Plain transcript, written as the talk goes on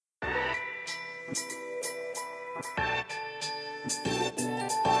What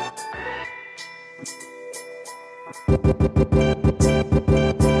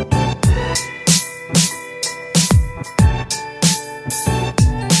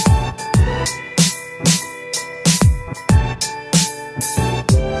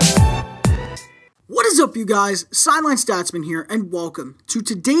is up, you guys? Sideline Statsman here, and welcome to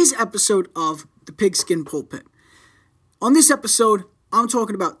today's episode of the Pigskin Pulpit. On this episode, I'm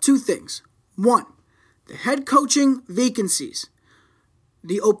talking about two things. One, the head coaching vacancies.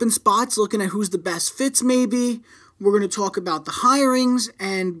 The open spots, looking at who's the best fits maybe. We're going to talk about the hirings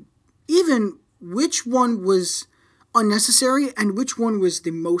and even which one was unnecessary and which one was the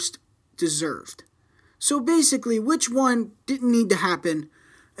most deserved. So basically, which one didn't need to happen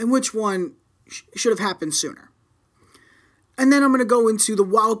and which one should have happened sooner. And then I'm going to go into the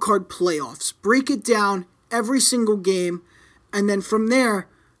wild card playoffs, break it down every single game, and then from there,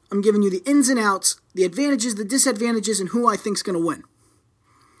 I'm giving you the ins and outs, the advantages, the disadvantages, and who I think is going to win.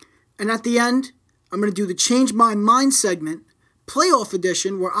 And at the end, I'm going to do the Change My Mind segment, playoff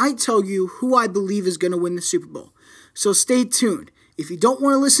edition, where I tell you who I believe is going to win the Super Bowl. So stay tuned. If you don't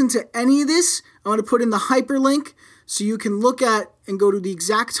want to listen to any of this, I'm going to put in the hyperlink so you can look at and go to the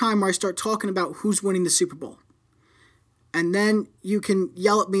exact time where I start talking about who's winning the Super Bowl. And then you can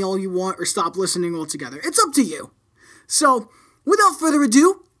yell at me all you want or stop listening altogether. It's up to you. So, without further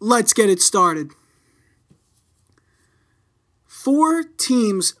ado, let's get it started. 4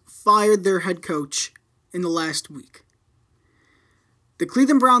 teams fired their head coach in the last week. The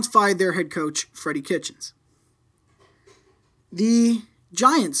Cleveland Browns fired their head coach, Freddie Kitchens. The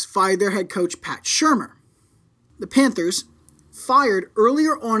Giants fired their head coach, Pat Shurmur. The Panthers fired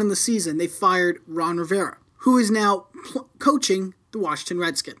earlier on in the season, they fired Ron Rivera, who is now coaching the Washington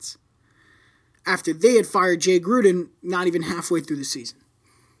Redskins, after they had fired Jay Gruden not even halfway through the season.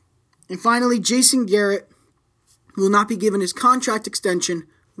 And finally, Jason Garrett will not be given his contract extension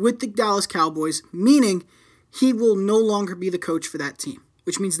with the Dallas Cowboys, meaning he will no longer be the coach for that team,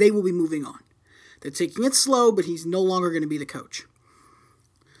 which means they will be moving on. They're taking it slow, but he's no longer going to be the coach.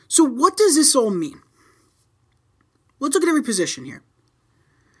 So what does this all mean? Let's look at every position here.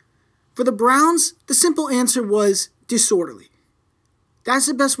 For the Browns, the simple answer was disorderly. That's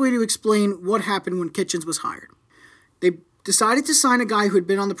the best way to explain what happened when Kitchens was hired. They decided to sign a guy who had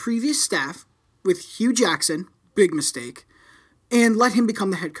been on the previous staff with Hugh Jackson, big mistake, and let him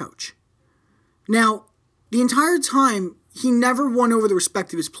become the head coach. Now, the entire time, he never won over the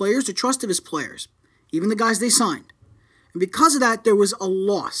respect of his players, the trust of his players, even the guys they signed. And because of that, there was a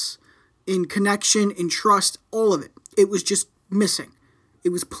loss in connection, in trust, all of it. It was just missing. It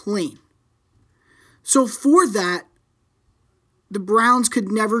was plain. So for that, the Browns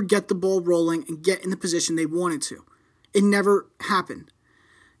could never get the ball rolling and get in the position they wanted to. It never happened.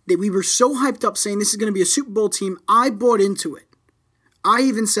 We were so hyped up saying this is going to be a Super Bowl team, I bought into it. I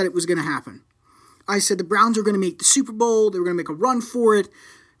even said it was going to happen. I said the Browns are going to make the Super Bowl. They were going to make a run for it.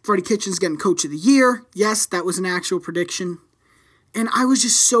 Freddie Kitchens getting Coach of the Year. Yes, that was an actual prediction. And I was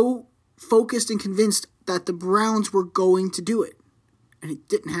just so focused and convinced that the Browns were going to do it. And it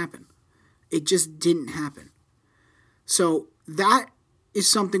didn't happen. It just didn't happen. So that is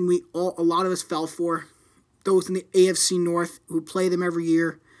something a lot of us fell for. Those in the AFC North who play them every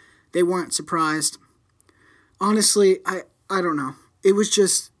year, they weren't surprised. Honestly, I don't know. It was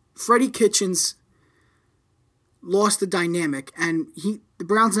just Freddie Kitchens lost the dynamic, and the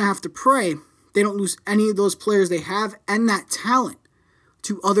Browns now have to pray they don't lose any of those players they have and that talent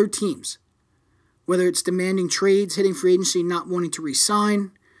to other teams. Whether it's demanding trades, hitting free agency, not wanting to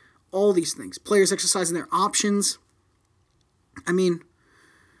re-sign, all these things. Players exercising their options. I mean,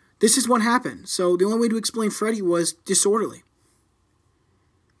 this is what happened. So the only way to explain Freddie was disorderly.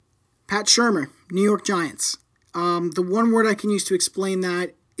 Pat Shurmur, New York Giants. The one word I can use to explain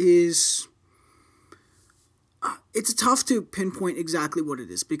that is it's tough to pinpoint exactly what it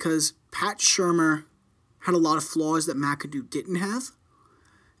is because Pat Shurmur had a lot of flaws that McAdoo didn't have.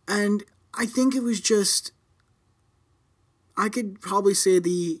 And I think it was just, I could probably say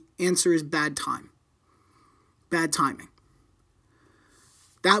the answer is bad time. Bad timing.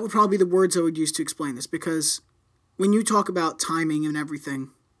 That would probably be the words I would use to explain this because when you talk about timing and everything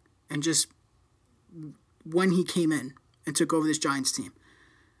and just when he came in and took over this Giants team,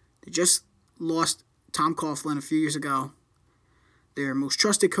 they just lost Tom Coughlin a few years ago, their most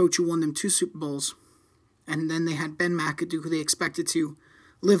trusted coach who won them 2 Super Bowls, and then they had Ben McAdoo who they expected to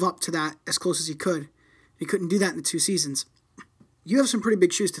live up to that as close as he could. He couldn't do that in the 2 seasons. You have some pretty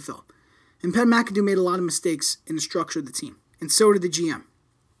big shoes to fill. And Ben McAdoo made a lot of mistakes in the structure of the team, and so did the GM.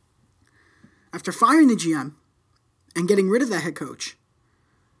 After firing the GM and getting rid of that head coach,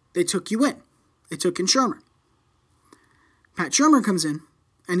 they took you in. They took in Shurmur. Pat Shurmur comes in,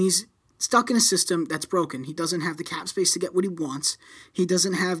 and he's stuck in a system that's broken. He doesn't have the cap space to get what he wants. He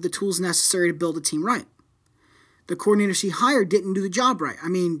doesn't have the tools necessary to build a team right. The coordinators he hired didn't do the job right. I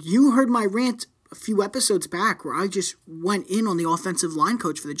mean, you heard my rant a few episodes back where I just went in on the offensive line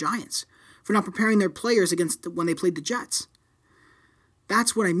coach for the Giants for not preparing their players against when they played the Jets.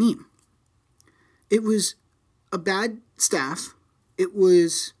 That's what I mean. It was a bad staff. It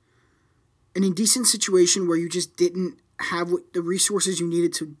was an indecent situation where you just didn't have the resources you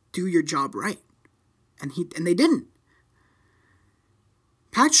needed to do your job right. And they didn't.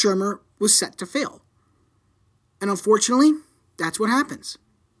 Pat Shurmur was set to fail. And unfortunately, that's what happens.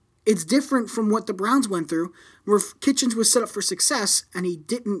 It's different from what the Browns went through, where Kitchens was set up for success and he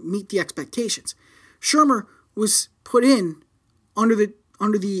didn't meet the expectations. Shurmur was put in under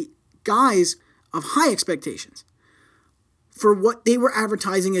the guise of high expectations for what they were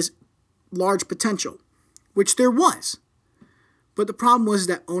advertising as large potential, which there was. But the problem was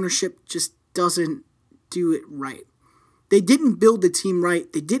that ownership just doesn't do it right. They didn't build the team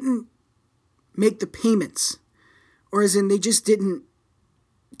right. They didn't make the payments, or as in they just didn't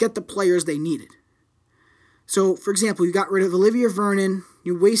get the players they needed. So, for example, you got rid of Olivier Vernon.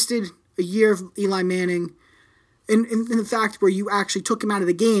 You wasted a year of Eli Manning. In the fact where you actually took him out of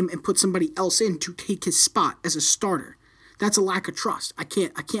the game and put somebody else in to take his spot as a starter. That's a lack of trust. I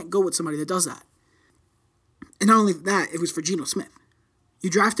can't go with somebody that does that. And not only that, it was for Geno Smith. You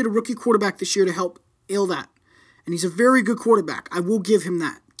drafted a rookie quarterback this year to help ail that. And he's a very good quarterback. I will give him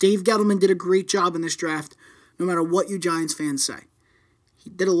that. Dave Gettleman did a great job in this draft, no matter what you Giants fans say. He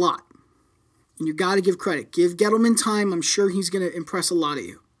did a lot. And you got to give credit. Give Gettleman time. I'm sure he's going to impress a lot of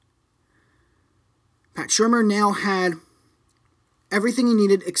you. Pat Shurmur now had everything he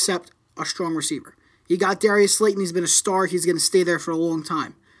needed except a strong receiver. He got Darius Slayton. He's been a star. He's going to stay there for a long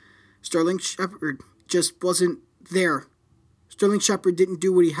time. Sterling Shepard just wasn't there. Sterling Shepard didn't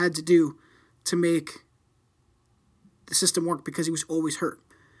do what he had to do to make the system work because he was always hurt.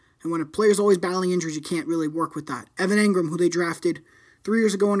 And when a player's always battling injuries, you can't really work with that. Evan Engram, who they drafted 3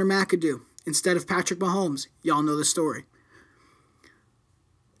 years ago under McAdoo, instead of Patrick Mahomes. Y'all know the story.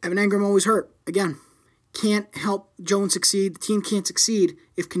 Evan Engram always hurt. Again, can't help Jones succeed. The team can't succeed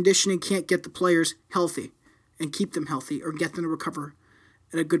if conditioning can't get the players healthy and keep them healthy or get them to recover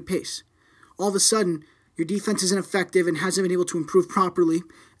at a good pace. All of a sudden, your defense is ineffective and hasn't been able to improve properly,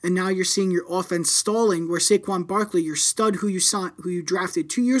 and now you're seeing your offense stalling where Saquon Barkley, your stud who you drafted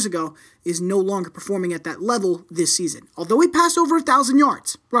 2 years ago, is no longer performing at that level this season. Although he passed over 1,000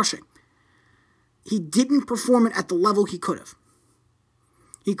 yards rushing, he didn't perform it at the level he could have.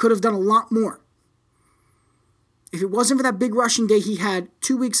 He could have done a lot more. If it wasn't for that big rushing day he had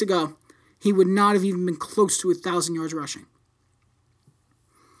 2 weeks ago, he would not have even been close to 1,000 yards rushing.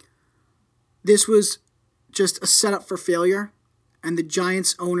 This was just a setup for failure, and the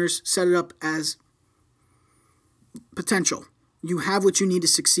Giants owners set it up as potential. You have what you need to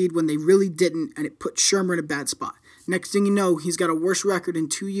succeed when they really didn't, and it put Shurmur in a bad spot. Next thing you know, he's got a worse record in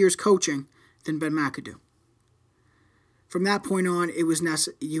 2 years coaching than Ben McAdoo. From that point on, it was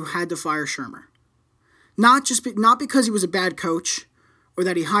you had to fire Shurmur. Not because he was a bad coach or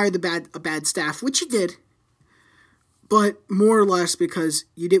that he hired a bad staff, which he did, but more or less because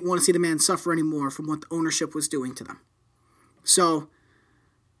you didn't want to see the man suffer anymore from what the ownership was doing to them. So,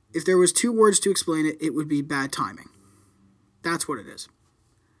 if there was 2 words to explain it, it would be bad timing. That's what it is.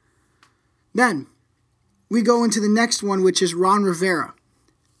 Then, we go into the next one, which is Ron Rivera.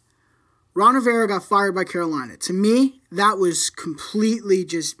 Ron Rivera got fired by Carolina. To me, that was completely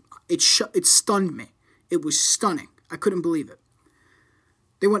just, it stunned me. It was stunning. I couldn't believe it.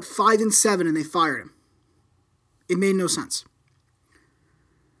 They went 5-7 and they fired him. It made no sense.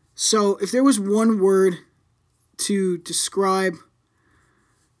 So if there was one word to describe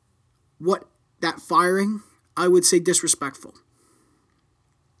what that firing, I would say disrespectful.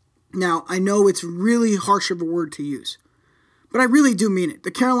 Now, I know it's really harsh of a word to use, but I really do mean it.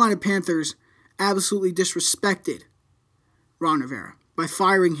 The Carolina Panthers absolutely disrespected Ron Rivera by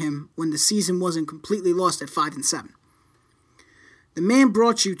firing him when the season wasn't completely lost at 5-7. The man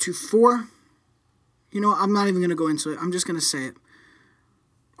brought you to 4. I'm not even going to go into it. I'm just going to say it.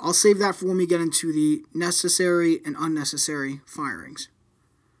 I'll save that for when we get into the necessary and unnecessary firings.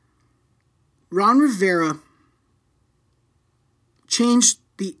 Ron Rivera changed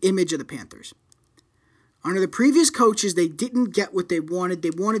the image of the Panthers. Under the previous coaches, they didn't get what they wanted.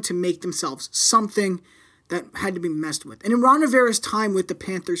 They wanted to make themselves something that had to be messed with. And in Ron Rivera's time with the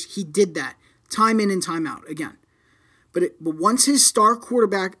Panthers, he did that time in and time out again. But once his star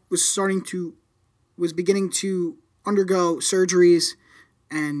quarterback was beginning to undergo surgeries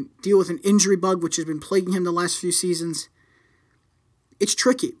and deal with an injury bug which has been plaguing him the last few seasons, it's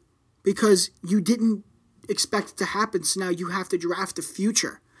tricky because you didn't expect it to happen, so now you have to draft the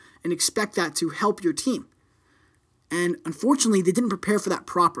future and expect that to help your team. And unfortunately, they didn't prepare for that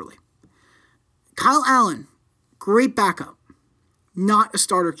properly. Kyle Allen, great backup, not a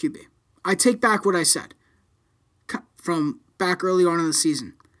starter QB. I take back what I said from back early on in the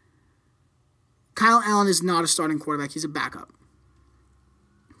season. Kyle Allen is not a starting quarterback. He's a backup.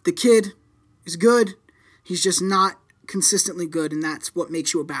 The kid is good. He's just not consistently good, and that's what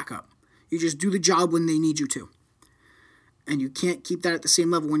makes you a backup. You just do the job when they need you to. And you can't keep that at the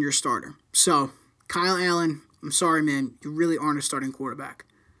same level when you're a starter. So, Kyle Allen, I'm sorry, man. You really aren't a starting quarterback.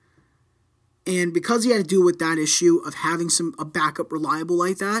 And because he had to deal with that issue of having a backup reliable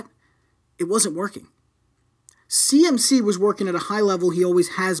like that, it wasn't working. CMC was working at a high level he always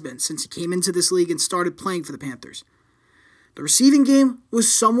has been since he came into this league and started playing for the Panthers. The receiving game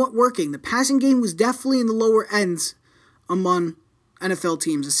was somewhat working. The passing game was definitely in the lower ends among NFL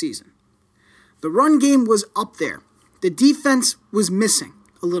teams this season. The run game was up there. The defense was missing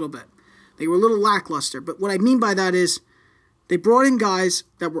a little bit. They were a little lackluster, but what I mean by that is they brought in guys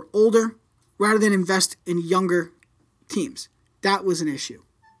that were older rather than invest in younger teams. That was an issue.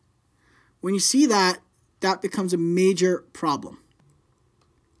 When you see that, that becomes a major problem.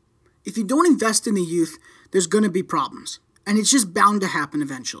 If you don't invest in the youth, there's going to be problems. And it's just bound to happen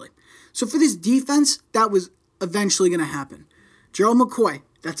eventually. So for this defense, that was eventually going to happen. Gerald McCoy,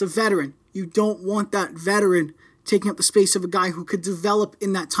 that's a veteran. You don't want that veteran taking up the space of a guy who could develop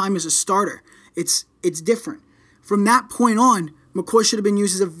in that time as a starter. It's different. From that point on, McCoy should have been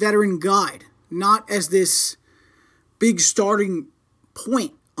used as a veteran guide, not as this big starting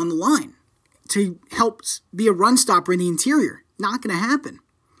point on the line to help be a run stopper in the interior. Not going to happen.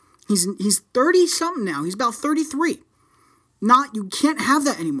 He's 30-something now. He's about 33. You can't have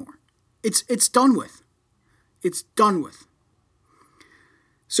that anymore. It's done with. It's done with.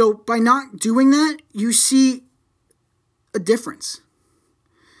 So by not doing that, you see a difference.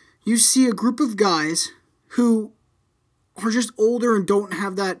 You see a group of guys who are just older and don't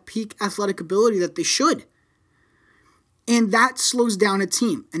have that peak athletic ability that they should. And that slows down a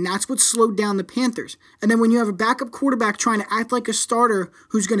team. And that's what slowed down the Panthers. And then when you have a backup quarterback trying to act like a starter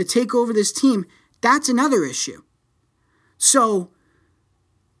who's going to take over this team, that's another issue. So,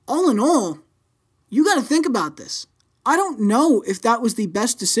 all in all, you got to think about this. I don't know if that was the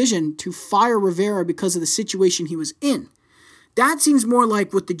best decision to fire Rivera because of the situation he was in. That seems more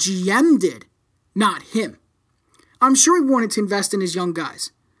like what the GM did, not him. I'm sure he wanted to invest in his young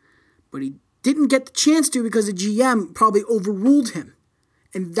guys, but he didn't get the chance to because the GM probably overruled him,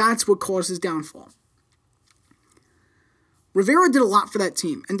 and that's what caused his downfall. Rivera did a lot for that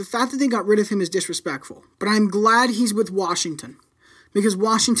team, and the fact that they got rid of him is disrespectful. But I'm glad he's with Washington, because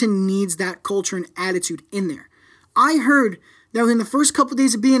Washington needs that culture and attitude in there. I heard that within the first couple of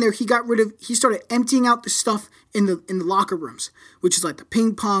days of being there, he started emptying out the stuff in the locker rooms, which is like the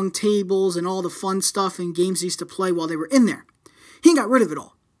ping pong tables and all the fun stuff and games they used to play while they were in there. He got rid of it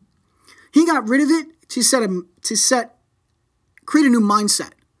all. He got rid of it to create a new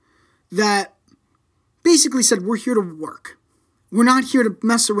mindset that basically said, we're here to work. We're not here to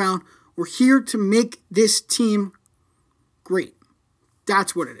mess around. We're here to make this team great.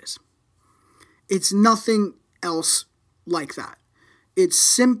 That's what it is. It's nothing else like that. It's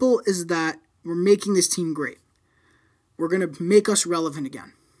simple as that. We're making this team great. We're going to make us relevant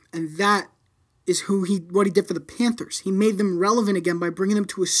again. And that is what he did for the Panthers. He made them relevant again by bringing them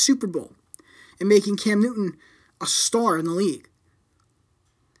to a Super Bowl and making Cam Newton a star in the league.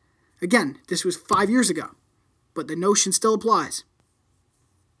 Again, this was 5 years ago, but the notion still applies.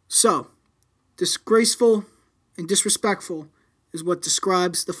 So, disgraceful and disrespectful is what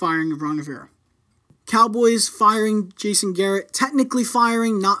describes the firing of Ron Rivera. Cowboys firing Jason Garrett, technically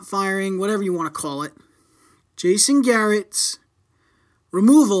firing, not firing, whatever you want to call it. Jason Garrett's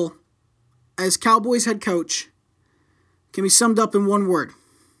removal as Cowboys head coach can be summed up in one word: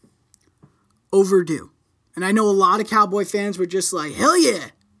 overdue. And I know a lot of Cowboy fans were just like, hell yeah.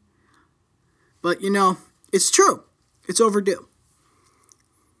 But, it's true. It's overdue.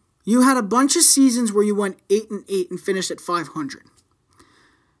 You had a bunch of seasons where you went 8-8 and finished at 500.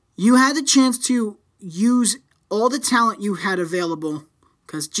 You had the chance to use all the talent you had available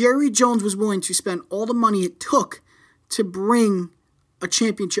because Jerry Jones was willing to spend all the money it took to bring a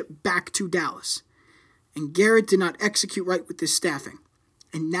championship back to Dallas. And Garrett did not execute right with his staffing.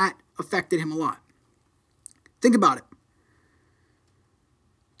 And that affected him a lot. Think about it.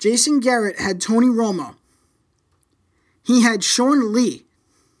 Jason Garrett had Tony Romo. He had Sean Lee.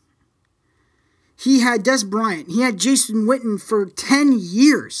 He had Des Bryant. He had Jason Witten for 10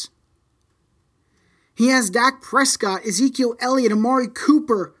 years. He has Dak Prescott, Ezekiel Elliott, Amari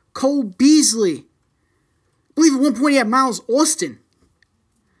Cooper, Cole Beasley. I believe at one point he had Miles Austin.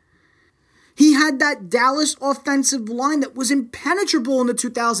 He had that Dallas offensive line that was impenetrable in the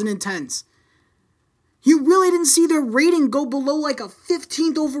 2010s. You really didn't see their rating go below like a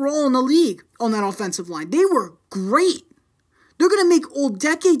 15th overall in the league on that offensive line. They were great. They're going to make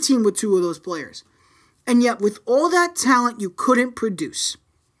all-decade team with two of those players. And yet, with all that talent, you couldn't produce.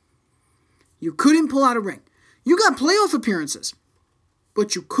 You couldn't pull out a ring. You got playoff appearances,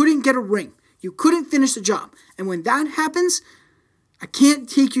 but you couldn't get a ring. You couldn't finish the job. And when that happens, I can't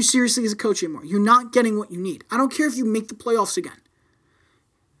take you seriously as a coach anymore. You're not getting what you need. I don't care if you make the playoffs again.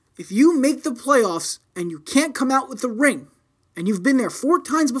 If you make the playoffs and you can't come out with the ring, and you've been there 4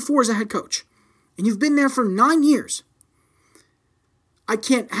 times before as a head coach, and you've been there for 9 years, I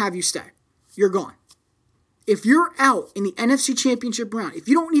can't have you stay. You're gone. If you're out in the NFC Championship round, if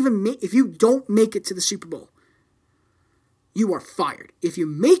you don't make it to the Super Bowl, you are fired. If you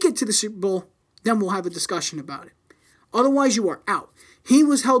make it to the Super Bowl, then we'll have a discussion about it. Otherwise, you are out. He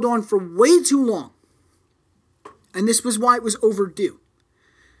was held on for way too long. And this was why it was overdue.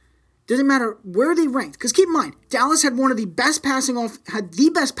 Doesn't matter where they ranked. Because keep in mind, Dallas had the best passing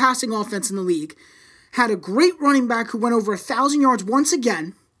offense in the league. Had a great running back who went over 1,000 yards once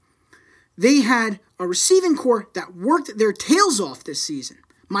again. They had a receiving corps that worked their tails off this season.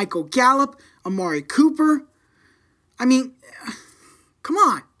 Michael Gallup, Amari Cooper. I mean, come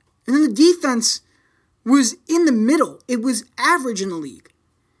on. And then the defense was in the middle. It was average in the league.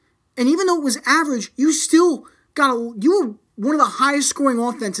 And even though it was average, you were one of the highest scoring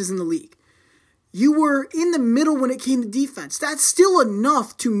offenses in the league. You were in the middle when it came to defense. That's still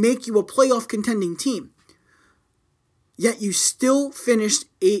enough to make you a playoff contending team. Yet you still finished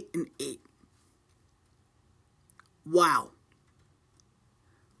 8-8. Wow.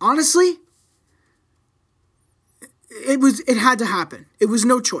 Honestly, it had to happen. It was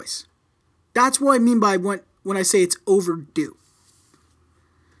no choice. That's what I mean by when I say it's overdue.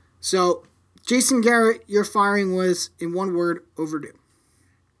 So, Jason Garrett, your firing was, in one word, overdue.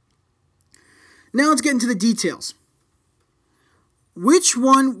 Now let's get into the details. Which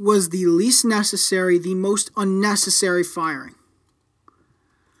one was the least necessary, the most unnecessary firing?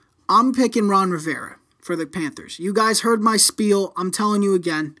 I'm picking Ron Rivera for the Panthers. You guys heard my spiel. I'm telling you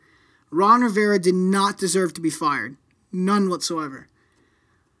again. Ron Rivera did not deserve to be fired. None whatsoever.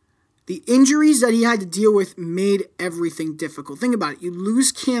 The injuries that he had to deal with made everything difficult. Think about it. You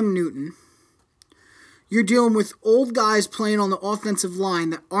lose Cam Newton. You're dealing with old guys playing on the offensive line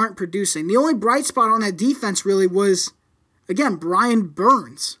that aren't producing. The only bright spot on that defense really was, again, Brian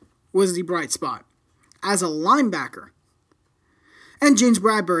Burns was the bright spot as a linebacker. And James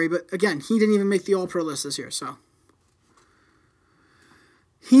Bradbury, but again, he didn't even make the All-Pro list this year, so.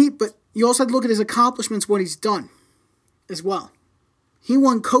 But you also had to look at his accomplishments, what he's done as well. He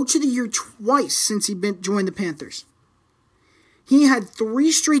won Coach of the Year twice since he joined the Panthers. He had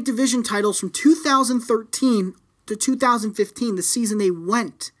 3 straight division titles from 2013 to 2015, the season they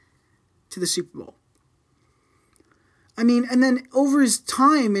went to the Super Bowl. I mean, and then over his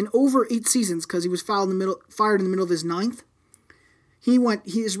time, in over 8 seasons, because he was fired in the middle of his 9th,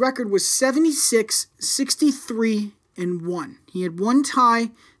 his record was 76, 63, and 1. He had 1 tie,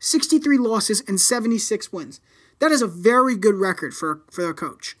 63 losses, and 76 wins. That is a very good record for a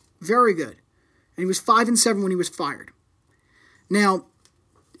coach. Very good. And he was 5-7 when he was fired. Now,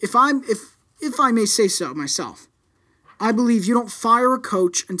 if I may say so myself, I believe you don't fire a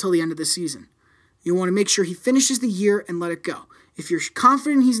coach until the end of the season. You want to make sure he finishes the year and let it go. If you're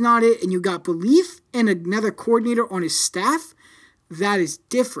confident he's not it and you got belief in another coordinator on his staff, that is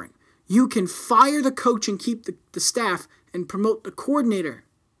different. You can fire the coach and keep the staff and promote the coordinator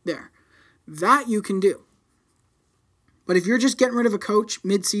there. That you can do. But if you're just getting rid of a coach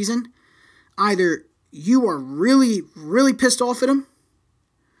mid-season, either you are really, really pissed off at him,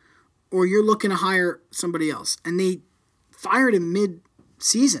 or you're looking to hire somebody else. And they fired him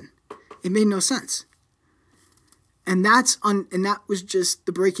mid-season. It made no sense. And that was just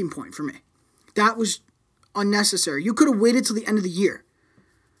the breaking point for me. That was unnecessary. You could have waited till the end of the year.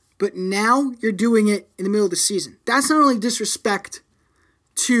 But now you're doing it in the middle of the season. That's not only disrespect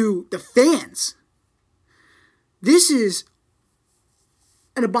to the fans. This is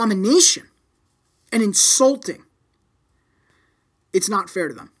an abomination and insulting. It's not fair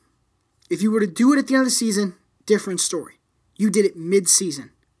to them. If you were to do it at the end of the season, different story. You did it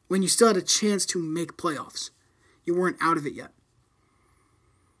mid-season when you still had a chance to make playoffs. You weren't out of it yet.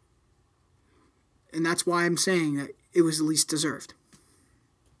 And that's why I'm saying that it was the least deserved.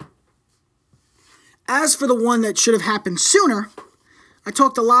 As for the one that should have happened sooner, I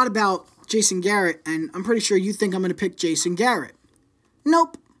talked a lot about Jason Garrett, and I'm pretty sure you think I'm going to pick Jason Garrett.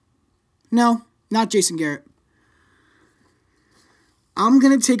 Nope. No, not Jason Garrett. I'm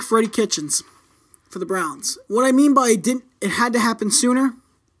going to take Freddie Kitchens for the Browns. What I mean by it had to happen sooner,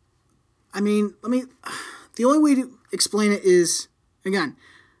 the only way to explain it is, again,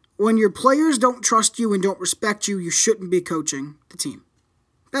 when your players don't trust you and don't respect you, you shouldn't be coaching the team.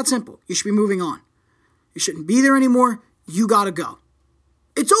 That's simple. You should be moving on. You shouldn't be there anymore. You gotta go.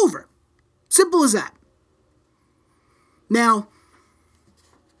 It's over. Simple as that. Now,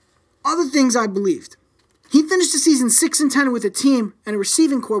 other things I believed. He finished the season 6-10 with a team and a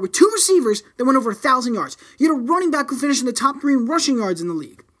receiving core with 2 receivers that went over 1,000 yards. You had a running back who finished in the top 3 in rushing yards in the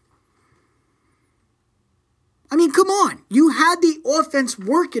league. I mean, come on. You had the offense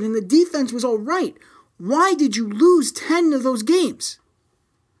working and the defense was all right. Why did you lose 10 of those games?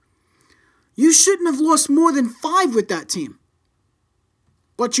 You shouldn't have lost more than 5 with that team.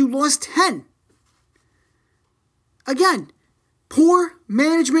 But you lost 10. Again, poor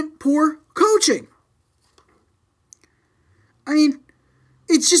management, poor coaching. I mean,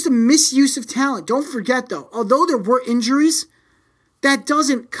 it's just a misuse of talent. Don't forget, though, although there were injuries, that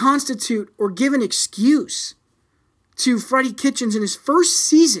doesn't constitute or give an excuse to Freddie Kitchens in his first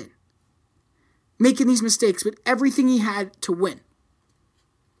season making these mistakes with everything he had to win.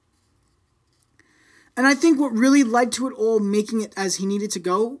 And I think what really led to it all making it as he needed to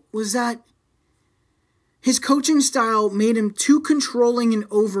go was that his coaching style made him too controlling and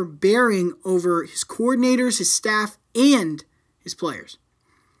overbearing over his coordinators, his staff, and his players.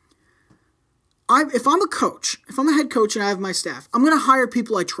 If I'm a coach, if I'm a head coach and I have my staff, I'm going to hire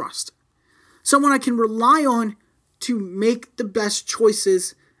people I trust. Someone I can rely on to make the best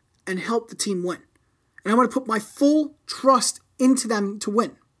choices and help the team win. And I want to put my full trust into them to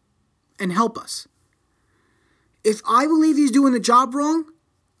win and help us. If I believe he's doing the job wrong,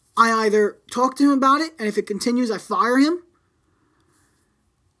 I either talk to him about it, and if it continues, I fire him.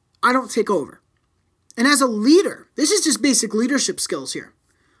 I don't take over. And as a leader, this is just basic leadership skills here.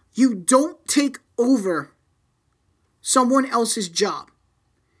 You don't take over someone else's job.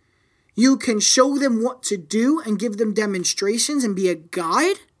 You can show them what to do and give them demonstrations and be a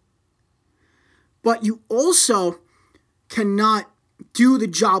guide, but you also cannot do the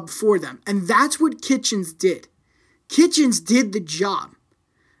job for them. And that's what Kitchens did. Kitchens did the job.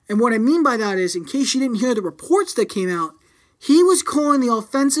 And what I mean by that is, in case you didn't hear the reports that came out, he was calling the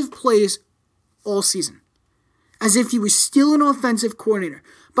offensive plays all season, as if he was still an offensive coordinator.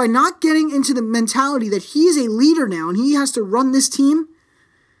 By not getting into the mentality that he is a leader now and he has to run this team,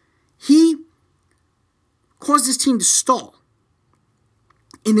 he caused this team to stall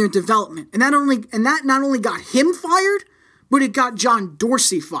in their development. And that not only got him fired, but it got John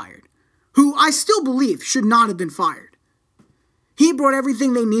Dorsey fired, who I still believe should not have been fired. He brought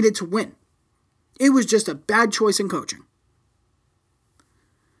everything they needed to win. It was just a bad choice in coaching.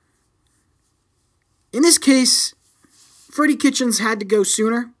 In this case, Freddie Kitchens had to go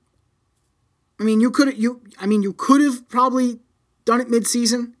sooner. You could have probably done it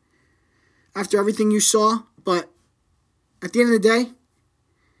mid-season after everything you saw, but at the end of the day,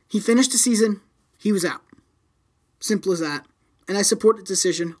 he finished the season, he was out. Simple as that. And I support the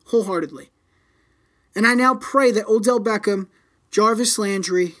decision wholeheartedly. And I now pray that Odell Beckham, Jarvis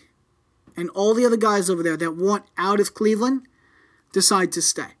Landry, and all the other guys over there that want out of Cleveland decide to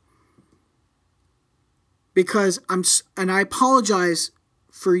stay. Because I apologize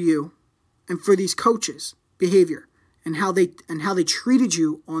for you and for these coaches' behavior and how they treated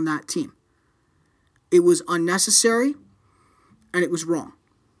you on that team. It was unnecessary and it was wrong.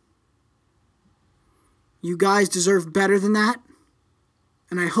 You guys deserve better than that.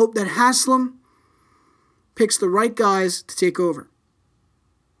 And I hope that Haslam picks the right guys to take over.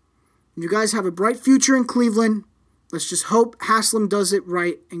 You guys have a bright future in Cleveland. Let's just hope Haslam does it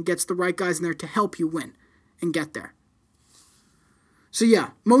right and gets the right guys in there to help you win and get there. So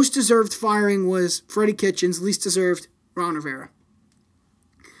yeah, most deserved firing was Freddie Kitchens, least deserved Ron Rivera.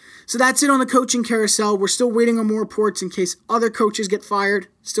 So that's it on the coaching carousel. We're still waiting on more reports in case other coaches get fired.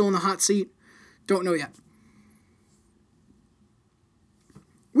 Still in the hot seat. Don't know yet.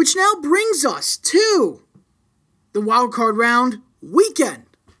 Which now brings us to the wild card round weekend.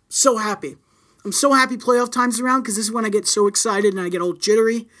 So happy. I'm so happy playoff time's around because this is when I get so excited and I get all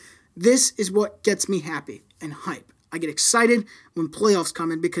jittery. This is what gets me happy and hype. I get excited when playoffs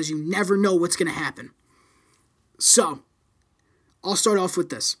come in because you never know what's going to happen. So, I'll start off with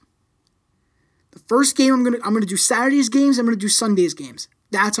this. The first game I'm going to do Saturday's games, I'm going to do Sunday's games.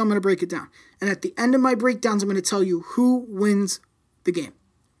 That's how I'm going to break it down. And at the end of my breakdowns, I'm going to tell you who wins the game.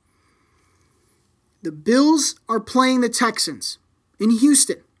 The Bills are playing the Texans in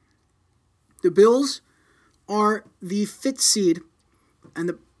Houston. The Bills are the 5th seed, and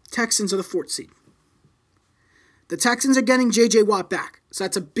the Texans are the 4th seed. The Texans are getting J.J. Watt back, so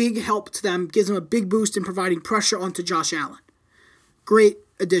that's a big help to them, gives them a big boost in providing pressure onto Josh Allen. Great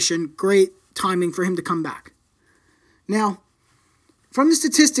addition, great timing for him to come back. Now, from the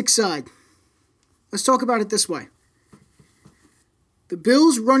statistics side, let's talk about it this way. The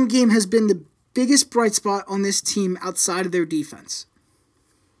Bills' run game has been the biggest bright spot on this team outside of their defense.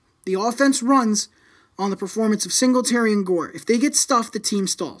 The offense runs on the performance of Singletary and Gore. If they get stuffed, the team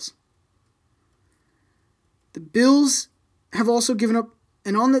stalls. The Bills have also given up,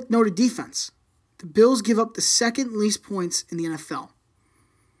 and on the note of defense, the Bills give up the 2nd least points in the NFL.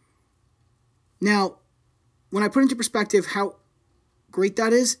 Now, when I put into perspective how great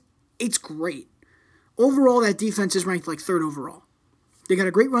that is, it's great. Overall, that defense is ranked like 3rd overall. They got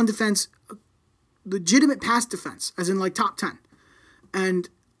a great run defense, legitimate pass defense, as in like top 10. And,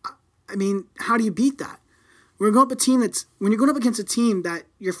 I mean, how do you beat that? When you're going up against a team that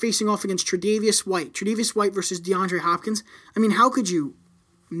you're facing off against Tre'Davious White versus DeAndre Hopkins, I mean, how could you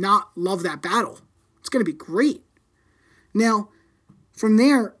not love that battle? It's going to be great. Now, from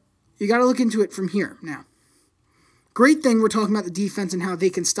there, you got to look into it from here now. Great thing we're talking about the defense and how they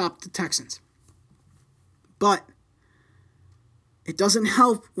can stop the Texans. But it doesn't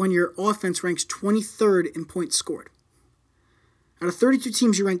help when your offense ranks 23rd in points scored. Out of 32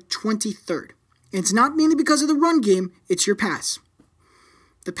 teams, you rank 23rd. And it's not mainly because of the run game, it's your pass.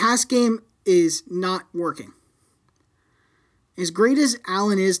 The pass game is not working. As great as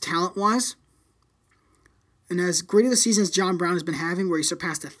Allen is talent-wise, and as great of a season as John Brown has been having, where he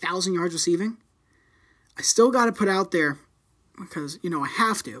surpassed 1,000 yards receiving, I still got to put out there, because, I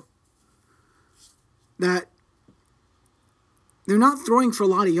have to, that they're not throwing for a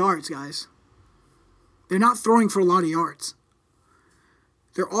lot of yards, guys. They're not throwing for a lot of yards.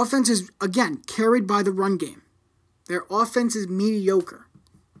 Their offense is, again, carried by the run game. Their offense is mediocre.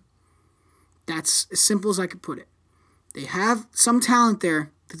 That's as simple as I could put it. They have some talent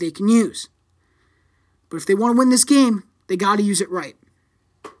there that they can use. But if they want to win this game, they got to use it right.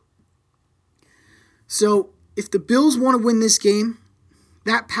 So, if the Bills want to win this game,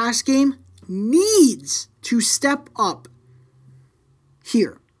 that pass game needs to step up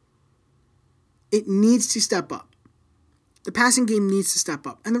here. It needs to step up. The passing game needs to step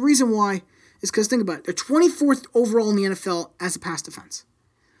up. And the reason why is because, think about it, they're 24th overall in the NFL as a pass defense.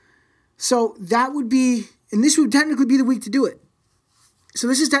 So that would be, and this would technically be the week to do it. So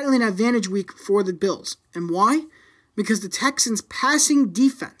this is technically an advantage week for the Bills. And why? Because the Texans' passing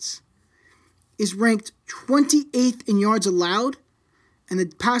defense is ranked 28th in yards allowed, and the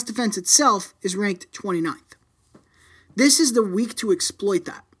pass defense itself is ranked 29th. This is the week to exploit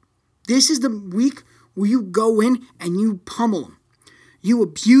that. This is the week where you go in and you pummel them. You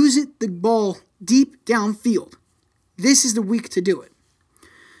abuse the ball deep downfield. This is the week to do it.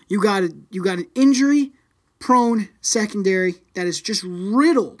 You got an injury-prone secondary that is just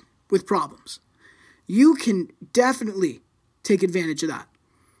riddled with problems. You can definitely take advantage of that.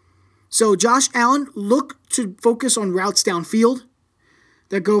 So Josh Allen, look to focus on routes downfield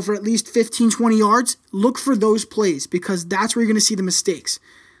that go for at least 15, 20 yards. Look for those plays because that's where you're going to see the mistakes.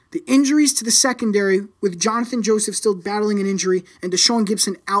 The injuries to the secondary, with Jonathan Joseph still battling an injury and Deshaun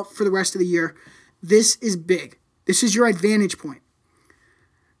Gibson out for the rest of the year, this is big. This is your advantage point.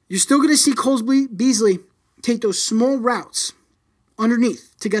 You're still going to see Cole Beasley take those small routes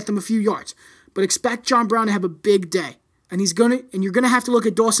underneath to get them a few yards, but expect John Brown to have a big day. And you're going to have to look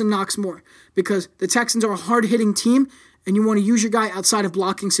at Dawson Knox more because the Texans are a hard-hitting team and you want to use your guy outside of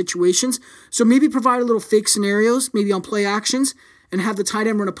blocking situations. So maybe provide a little fake scenarios, maybe on play actions, and have the tight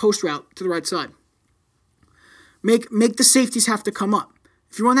end run a post route to the right side. Make the safeties have to come up.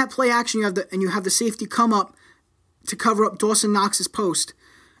 If you run that play action, you have the safety come up to cover up Dawson Knox's post,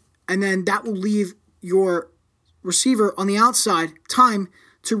 and then that will leave your receiver on the outside time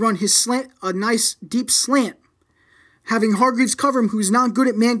to run his slant, a nice deep slant, having Hargreaves cover him, who's not good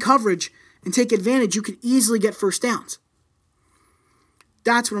at man coverage, and take advantage. You could easily get first downs.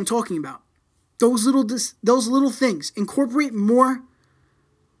 That's what I'm talking about. Those little things. Incorporate more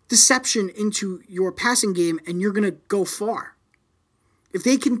deception into your passing game, and you're going to go far. If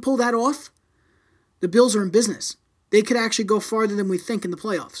they can pull that off, the Bills are in business. They could actually go farther than we think in the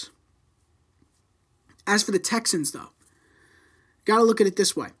playoffs. As for the Texans, though, got to look at it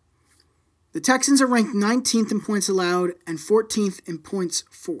this way. The Texans are ranked 19th in points allowed and 14th in points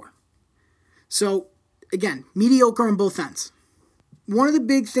for. So, again, mediocre on both ends. One of the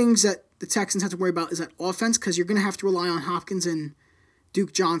big things that the Texans have to worry about is that offense, because you're going to have to rely on Hopkins and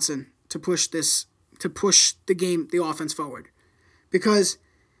Duke Johnson to push this to push the offense forward. Because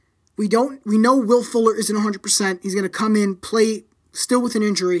we know Will Fuller isn't 100%. He's going to come in, play still with an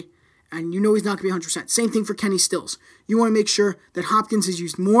injury, and he's not going to be 100%. Same thing for Kenny Stills. You want to make sure that Hopkins is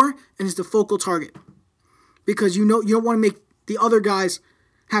used more and is the focal target. Because you don't want to make the other guys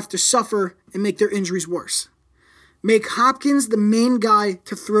have to suffer and make their injuries worse. Make Hopkins the main guy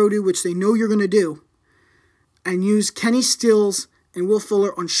to throw to, which they know you're going to do, and use Kenny Stills and Will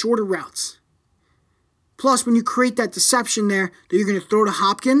Fuller on shorter routes. Plus, when you create that deception there that you're going to throw to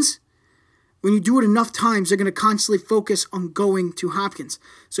Hopkins, when you do it enough times, they're going to constantly focus on going to Hopkins.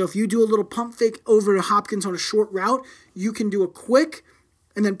 So if you do a little pump fake over to Hopkins on a short route, you can do a quick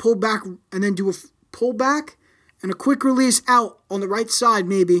and then pull back and then do a pull back and a quick release out on the right side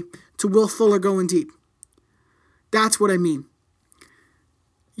maybe to Will Fuller going deep. That's what I mean.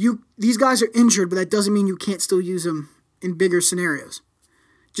 These guys are injured, but that doesn't mean you can't still use them in bigger scenarios.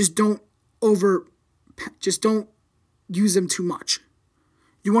 Just don't use them too much.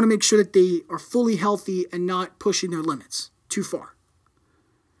 You want to make sure that they are fully healthy and not pushing their limits too far.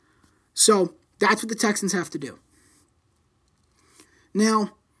 So that's what the Texans have to do.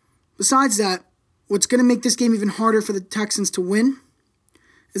 Now, besides that, what's going to make this game even harder for the Texans to win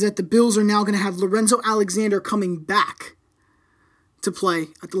is that the Bills are now going to have Lorenzo Alexander coming back to play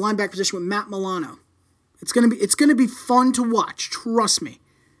at the linebacker position with Matt Milano. It's going to be fun to watch, trust me.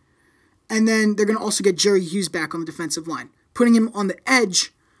 And then they're going to also get Jerry Hughes back on the defensive line, putting him on the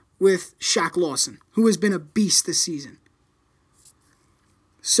edge with Shaq Lawson, who has been a beast this season.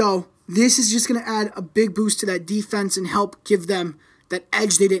 So this is just going to add a big boost to that defense and help give them that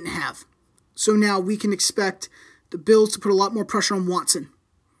edge they didn't have. So now we can expect the Bills to put a lot more pressure on Watson,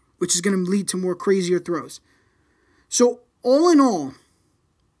 which is going to lead to more crazier throws. So all in all,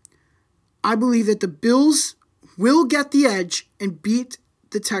 I believe that the Bills will get the edge and beat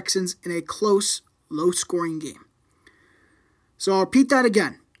the Texans in a close, low-scoring game. So I'll repeat that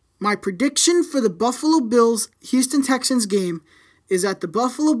again. My prediction for the Buffalo Bills-Houston Texans game is that the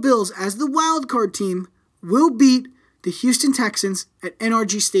Buffalo Bills, as the wild card team, will beat the Houston Texans at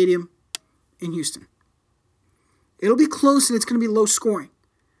NRG Stadium in Houston. It'll be close and it's going to be low-scoring,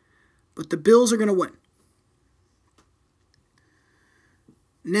 but the Bills are going to win.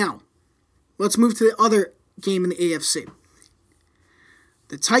 Now, let's move to the other game in the AFC.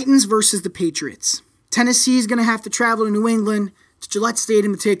 The Titans versus the Patriots. Tennessee is going to have to travel to New England to Gillette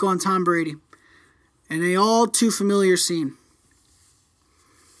Stadium to take on Tom Brady. And a all too familiar scene.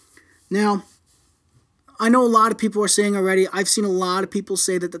 Now, I know a lot of people are saying already, I've seen a lot of people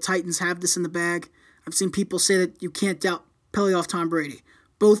say that the Titans have this in the bag. I've seen people say that you can't doubt playoff Tom Brady.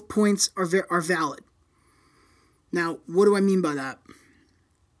 Both points are valid. Now, what do I mean by that?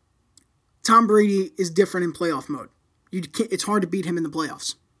 Tom Brady is different in playoff mode. It's hard to beat him in the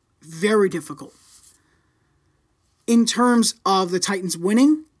playoffs. Very difficult. In terms of the Titans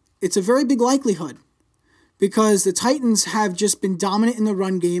winning, it's a very big likelihood because the Titans have just been dominant in the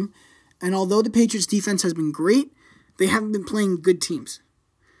run game, and although the Patriots' defense has been great, they haven't been playing good teams.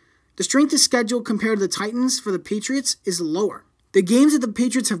 The strength of schedule compared to the Titans for the Patriots is lower. The games that the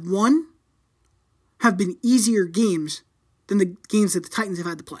Patriots have won have been easier games than the games that the Titans have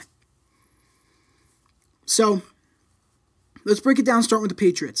had to play. So, let's break it down starting with the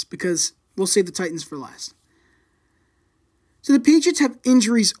Patriots because we'll save the Titans for last. So the Patriots have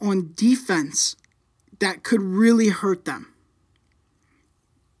injuries on defense that could really hurt them.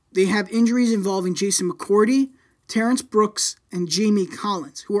 They have injuries involving Jason McCourty, Terrence Brooks, and Jamie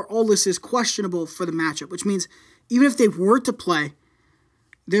Collins, who are all listed as questionable for the matchup, which means even if they were to play,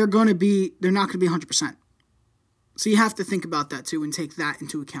 they're not going to be 100%. So you have to think about that too and take that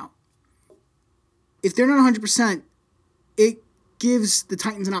into account. If they're not 100%, it gives the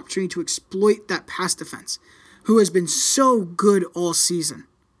Titans an opportunity to exploit that pass defense, who has been so good all season.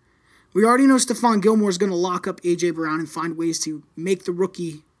 We already know Stephon Gilmore is going to lock up A.J. Brown and find ways to make the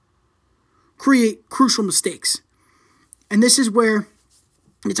rookie create crucial mistakes. And this is where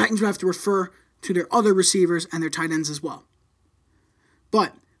the Titans will have to refer to their other receivers and their tight ends as well.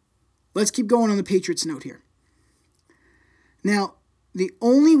 But let's keep going on the Patriots note here. Now, the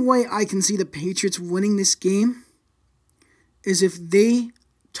only way I can see the Patriots winning this game is if they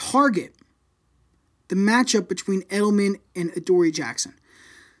target the matchup between Edelman and Adoree Jackson.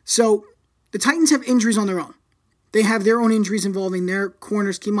 So, the Titans have injuries on their own. They have their own injuries involving their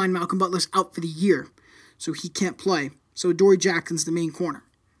corners. Keep in mind, Malcolm Butler's out for the year, so he can't play. So, Adoree Jackson's the main corner.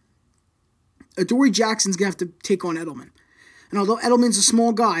 Adoree Jackson's going to have to take on Edelman. And although Edelman's a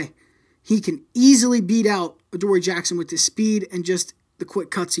small guy, he can easily beat out Adoree Jackson with his speed and just the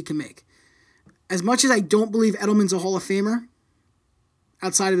quick cuts he can make. As much as I don't believe Edelman's a Hall of Famer,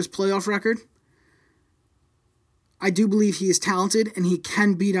 outside of his playoff record, I do believe he is talented and he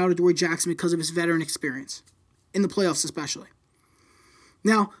can beat out Adoree Jackson because of his veteran experience, in the playoffs especially.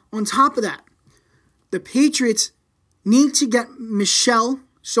 Now, on top of that, the Patriots need to get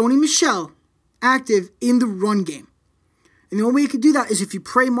Sony Michel, active in the run game. And the only way you can do that is if you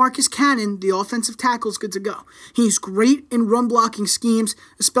pray Marcus Cannon, the offensive tackle, is good to go. He's great in run blocking schemes,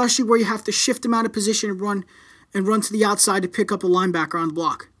 especially where you have to shift him out of position and run to the outside to pick up a linebacker on the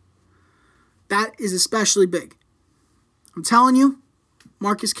block. That is especially big. I'm telling you,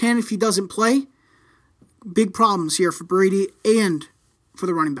 Marcus Cannon, if he doesn't play, big problems here for Brady and for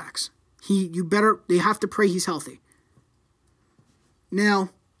the running backs. They have to pray he's healthy. Now,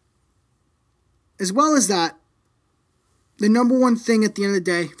 as well as that, the number one thing at the end of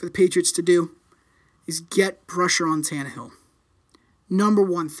the day for the Patriots to do is get pressure on Tannehill. Number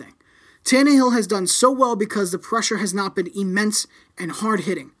one thing. Tannehill has done so well because the pressure has not been immense and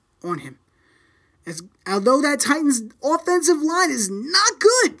hard-hitting on him. Although that Titans offensive line is not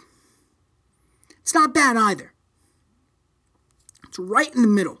good, it's not bad either. It's right in the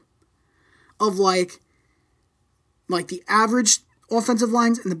middle of like the average offensive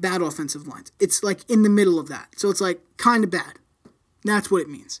lines and the bad offensive lines. It's like in the middle of that. So it's like kind of bad. That's what it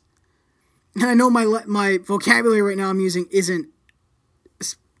means. And I know my vocabulary right now I'm using isn't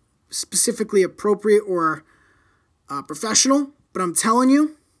specifically appropriate or professional, but I'm telling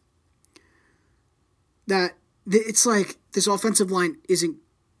you that it's like this offensive line isn't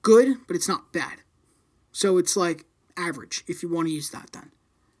good, but it's not bad. So it's like average, if you want to use that then.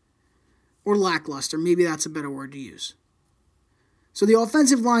 Or lackluster, maybe that's a better word to use. So the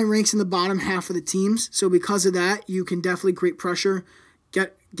offensive line ranks in the bottom half of the teams. So because of that, you can definitely create pressure,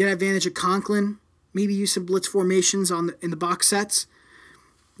 get advantage of Conklin, maybe use some blitz formations in the box sets.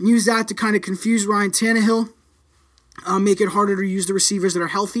 Use that to kind of confuse Ryan Tannehill, make it harder to use the receivers that are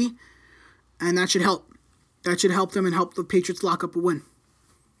healthy, and that should help. That should help them and help the Patriots lock up a win.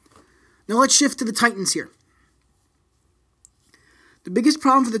 Now let's shift to the Titans here. The biggest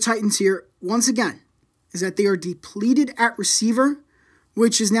problem for the Titans here, once again, is that they are depleted at receiver,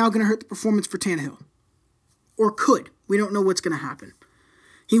 which is now going to hurt the performance for Tannehill. Or could. We don't know what's going to happen.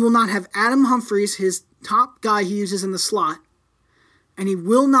 He will not have Adam Humphries, his top guy he uses in the slot, and he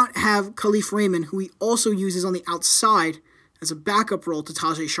will not have Khalif Raymond, who he also uses on the outside as a backup role to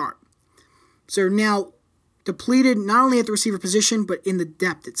Tajae Sharpe. So they're now depleted not only at the receiver position, but in the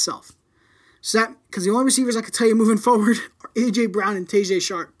depth itself. So that, because the only receivers I could tell you moving forward are A.J. Brown and Tajae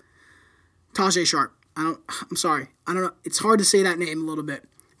Sharpe. I'm sorry. I don't know. It's hard to say that name a little bit.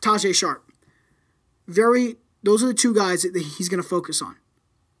 Tajae Sharpe. Those are the two guys that he's going to focus on.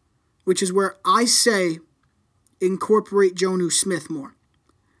 Which is where I say incorporate Jonnu Smith more.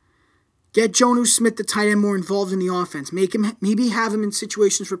 Get Jonnu Smith, the tight end, more involved in the offense. Maybe have him in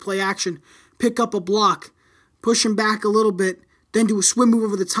situations for play action. Pick up a block. Push him back a little bit. Then do a swim move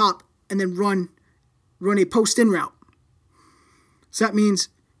over the top. And then run a post-in route. So that means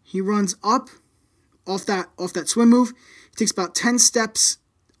he runs up off that swim move. He takes about 10 steps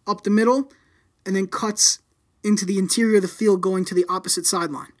up the middle and then cuts into the interior of the field going to the opposite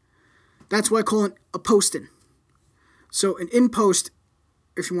sideline. That's why I call it a post-in. So an in-post,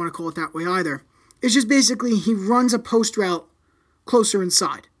 if you want to call it that way either, is just basically he runs a post route closer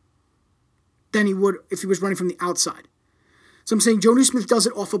inside than he would if he was running from the outside. So I'm saying Jonnu Smith does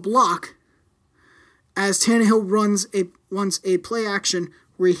it off a block as Tannehill runs a play action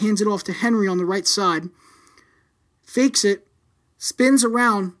where he hands it off to Henry on the right side, fakes it, spins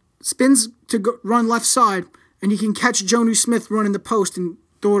to run left side, and he can catch Jonnu Smith running the post and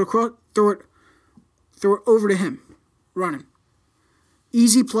throw it over to him, running.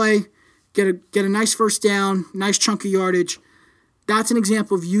 Easy play, get a nice first down, nice chunk of yardage. That's an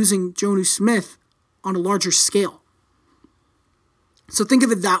example of using Jonnu Smith on a larger scale. So think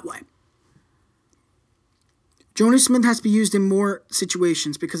of it that way. Jonnu Smith has to be used in more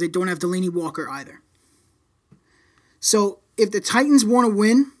situations because they don't have Delanie Walker either. So if the Titans want to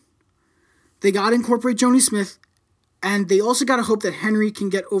win, they got to incorporate Jonnu Smith, and they also got to hope that Henry can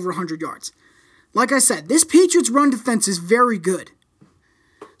get over 100 yards. Like I said, this Patriots run defense is very good.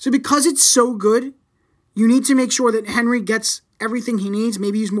 So because it's so good, you need to make sure that Henry gets everything he needs,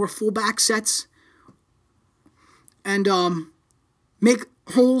 maybe use more fullback sets, and make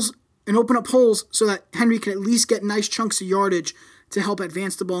holes and open up holes so that Henry can at least get nice chunks of yardage to help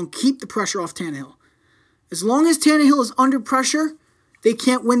advance the ball and keep the pressure off Tannehill. As long as Tannehill is under pressure, they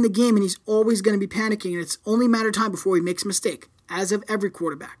can't win the game, and he's always going to be panicking, and it's only a matter of time before he makes a mistake, as of every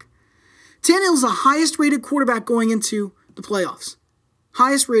quarterback. Tannehill's the highest-rated quarterback going into the playoffs.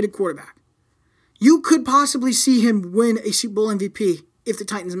 Highest-rated quarterback. You could possibly see him win a Super Bowl MVP if the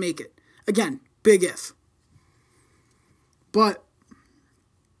Titans make it. Again, big if. But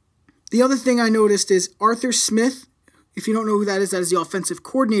the other thing I noticed is Arthur Smith, if you don't know who that is the offensive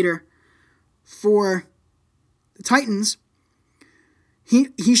coordinator for the Titans.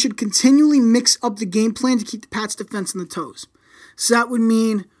 He should continually mix up the game plan to keep the Pats defense on the toes. So that would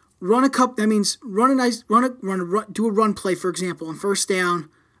mean do a run play, for example, on first down,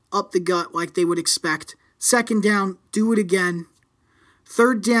 up the gut like they would expect. Second down, do it again.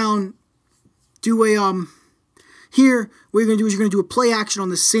 Third down, do a here what you're going to do is you're going to do a play action on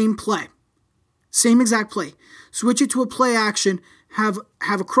the same play. Same exact play. Switch it to a play action, have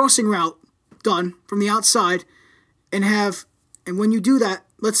a crossing route done from the outside, and when you do that,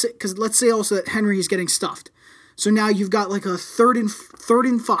 let's say also that Henry is getting stuffed. So now you've got like a third and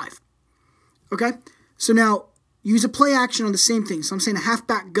 5. Okay? So now use a play action on the same thing. So I'm saying a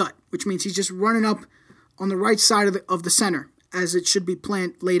halfback gut, which means he's just running up on the right side of the center as it should be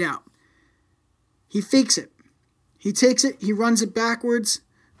laid out. He fakes it. He takes it, he runs it backwards,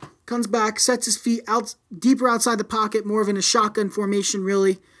 comes back, sets his feet out deeper outside the pocket, more of in a shotgun formation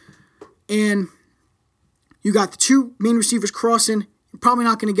really. And you got the two main receivers crossing. You're probably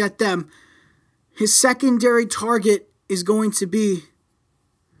not going to get them. His secondary target is going to be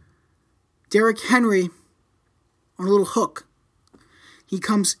Derrick Henry on a little hook. He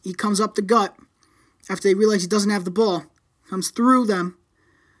comes up the gut after they realize he doesn't have the ball. Comes through them.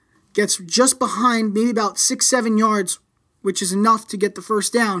 Gets just behind, maybe about 6-7 yards, which is enough to get the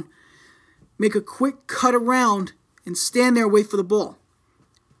first down. Make a quick cut around and stand there, wait for the ball.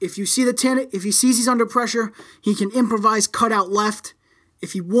 If he sees he's under pressure, he can improvise, cut out left.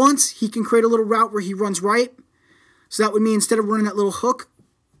 If he wants, he can create a little route where he runs right. So that would mean instead of running that little hook,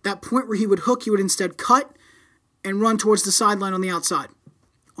 that point where he would hook, he would instead cut and run towards the sideline on the outside,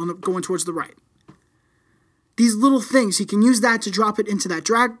 going towards the right. These little things, he can use that to drop it into that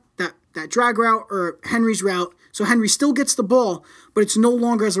drag route or Henry's route. So Henry still gets the ball, but it's no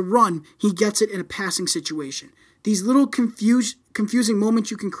longer as a run. He gets it in a passing situation. These little confusing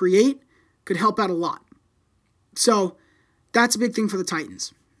moments you can create could help out a lot. So that's a big thing for the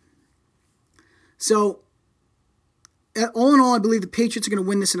Titans. So all in all, I believe the Patriots are going to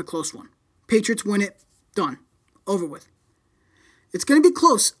win this in a close one. Patriots win it. Done. Over with. It's going to be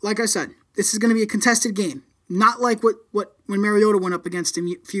close. Like I said, this is going to be a contested game. Not like when Mariota went up against him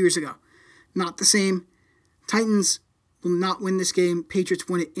a few years ago. Not the same. Titans will not win this game. Patriots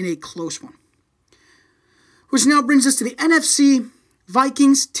win it in a close one. Which now brings us to the NFC.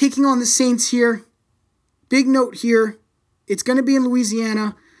 Vikings taking on the Saints here. Big note here. It's going to be in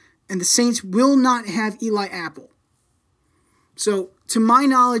Louisiana, and the Saints will not have Eli Apple. So, to my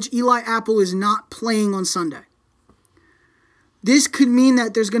knowledge, Eli Apple is not playing on Sunday. This could mean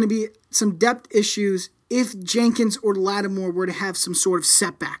that there's going to be some depth issues if Jenkins or Lattimore were to have some sort of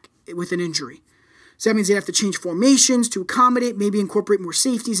setback with an injury. So that means they'd have to change formations to accommodate, maybe incorporate more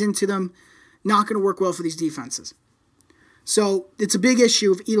safeties into them. Not going to work well for these defenses. So it's a big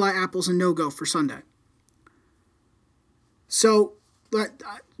issue if Eli Apple's a no-go for Sunday. So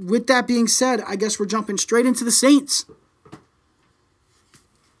with that being said, I guess we're jumping straight into the Saints.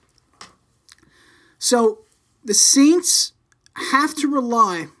 So the Saints have to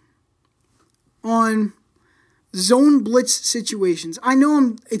rely on zone blitz situations. I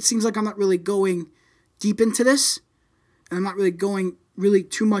know it seems like I'm not really going deep into this, and I'm not really going really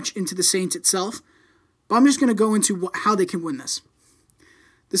too much into the Saints itself, but I'm just going to go into how they can win this.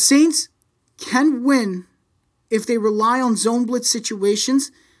 The Saints can win if they rely on zone blitz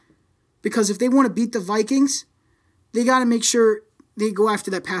situations, because if they want to beat the Vikings, they got to make sure they go after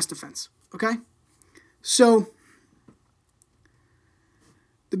that pass defense, okay? So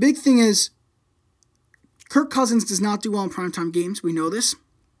the big thing is Kirk Cousins does not do well in primetime games. We know this.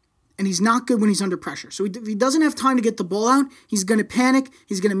 And he's not good when he's under pressure. So if he doesn't have time to get the ball out, he's going to panic.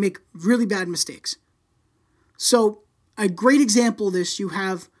 He's going to make really bad mistakes. So a great example of this, you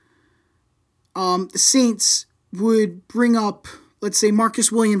have the Saints would bring up, let's say,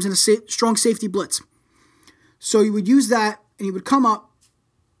 Marcus Williams in a strong safety blitz. So you would use that, and he would come up,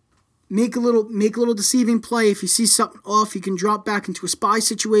 make a little deceiving play. If he sees something off, he can drop back into a spy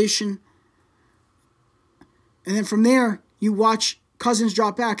situation. And then from there, you watch Cousins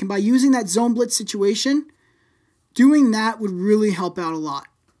drop back. And by using that zone blitz situation, doing that would really help out a lot.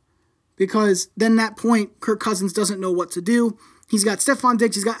 Because then that point, Kirk Cousins doesn't know what to do. He's got Stephon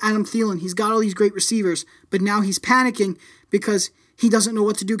Diggs, he's got Adam Thielen, he's got all these great receivers. But now he's panicking because he doesn't know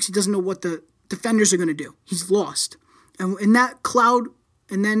what to do, because he doesn't know what the defenders are going to do. He's lost. And in that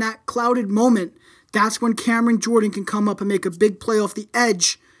clouded moment, that's when Cameron Jordan can come up and make a big play off the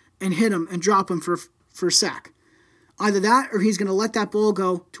edge and hit him and drop him for a sack. Either that, or he's going to let that ball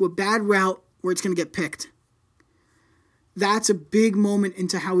go to a bad route where it's going to get picked. that's a big moment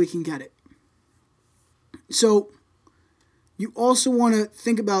into how we can get it. So you also want to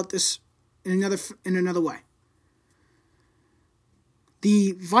think about this in another way.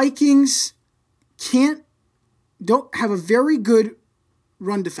 The Vikings don't have a very good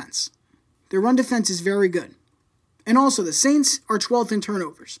run defense. Their run defense is very good. And also the Saints are 12th in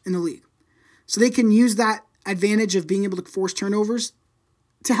turnovers in the league. So they can use that advantage of being able to force turnovers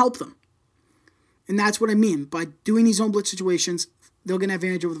to help them. And that's what I mean. By doing these zone blitz situations, they'll get an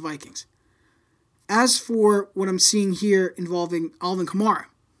advantage over the Vikings. As for what I'm seeing here involving Alvin Kamara,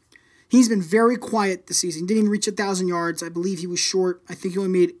 he's been very quiet this season. He didn't even reach 1,000 yards. I believe he was short. I think he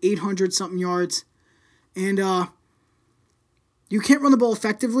only made 800-something yards. And you can't run the ball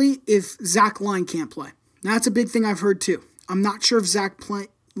effectively if Zach Line can't play. Now, that's a big thing I've heard too. I'm not sure if Zach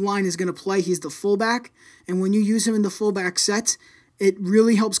Line is going to play. He's the fullback. And when you use him in the fullback set, it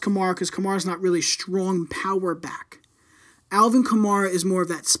really helps Kamara because Kamara's not really strong power back. Alvin Kamara is more of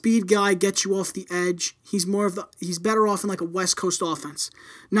that speed guy, gets you off the edge. He's better off in like a West Coast offense.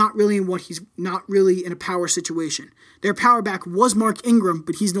 Not really in a power situation. Their power back was Mark Ingram,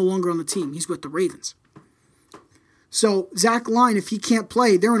 but he's no longer on the team. He's with the Ravens. So Zach Line, if he can't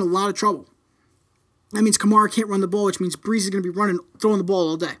play, they're in a lot of trouble. That means Kamara can't run the ball, which means Brees is going to be throwing the ball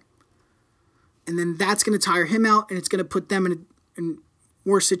all day. And then that's going to tire him out, and it's going to put them in a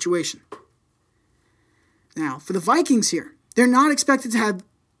worse situation. Now, for the Vikings here, they're not expected to have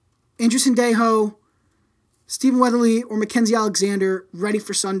Andrew Sendejo, Stephen Weatherly, or Mackenzie Alexander ready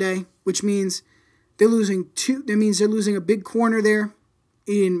for Sunday, which means they're losing a big corner there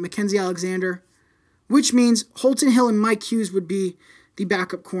in Mackenzie Alexander, which means Holton Hill and Mike Hughes would be the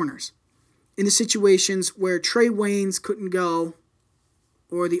backup corners in the situations where Trey Waynes couldn't go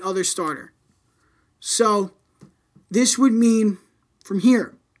or the other starter. So this would mean from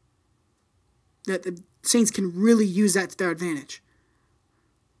here that the Saints can really use that to their advantage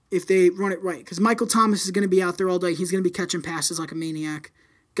if they run it right. Because Michael Thomas is going to be out there all day. He's going to be catching passes like a maniac.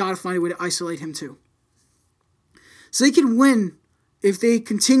 Got to find a way to isolate him too. So they can win if they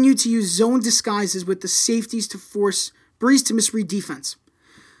continue to use zone disguises with the safeties to force Brees to misread defense.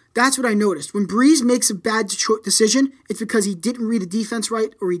 That's what I noticed. When Brees makes a bad decision, it's because he didn't read the defense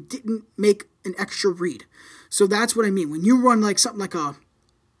right or he didn't make an extra read. So that's what I mean. When you run like something like a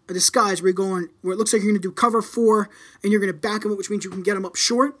disguise where it looks like you're going to do cover 4 and you're going to back him up, which means you can get him up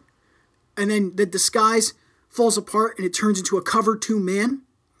short, and then the disguise falls apart and it turns into a cover 2 man,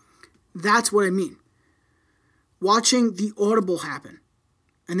 that's what I mean. Watching the audible happen.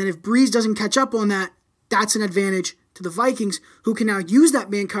 And then if Brees doesn't catch up on that, that's an advantage to the Vikings, who can now use that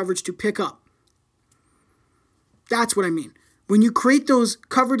man coverage to pick up. That's what I mean. When you create those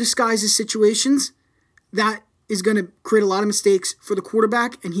cover disguises situations, that is going to create a lot of mistakes for the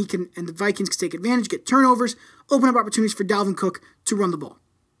quarterback, and the Vikings can take advantage, get turnovers, open up opportunities for Dalvin Cook to run the ball.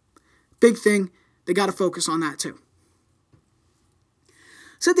 Big thing. They got to focus on that too.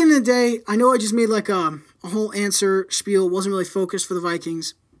 So at the end of the day, I know I just made like a whole answer spiel. It wasn't really focused for the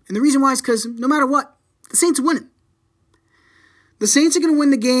Vikings. And the reason why is because no matter what, the Saints are winning. The Saints are going to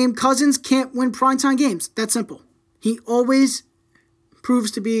win the game. Cousins can't win primetime games. That's simple. He always proves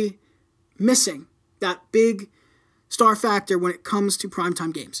to be missing that big star factor when it comes to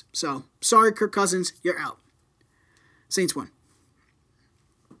primetime games. So, sorry, Kirk Cousins, you're out. Saints win.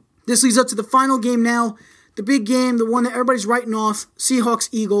 This leads up to the final game now. The big game, the one that everybody's writing off,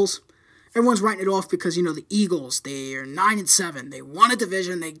 Seahawks-Eagles. Everyone's writing it off because, the Eagles, they're 9-7. They won a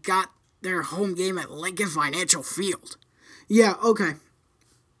division. They got their home game at Lincoln Financial Field. Yeah, okay.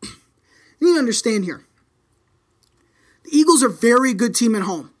 You need to understand here. The Eagles are a very good team at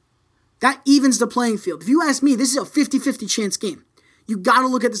home. That evens the playing field. If you ask me, this is a 50-50 chance game. You got to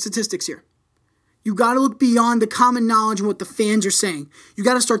look at the statistics here. You got to look beyond the common knowledge and what the fans are saying. You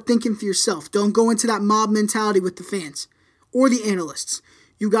got to start thinking for yourself. Don't go into that mob mentality with the fans or the analysts.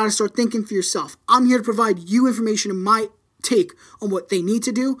 You got to start thinking for yourself. I'm here to provide you information and my take on what they need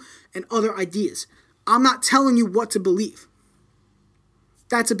to do and other ideas. I'm not telling you what to believe.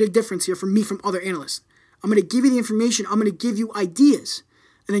 That's a big difference here from other analysts. I'm going to give you the information. I'm going to give you ideas.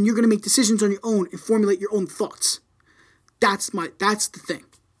 And then you're going to make decisions on your own and formulate your own thoughts. That's the thing.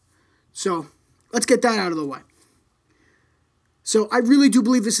 So, let's get that out of the way. So, I really do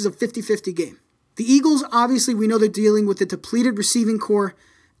believe this is a 50-50 game. The Eagles, obviously, we know they're dealing with a depleted receiving core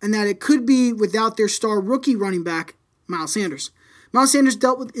and that it could be without their star rookie running back, Miles Sanders. Miles Sanders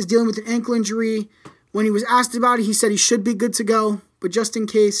is dealing with an ankle injury. When he was asked about it, he said he should be good to go, but just in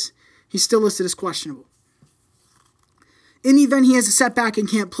case, he's still listed as questionable. In the event he has a setback and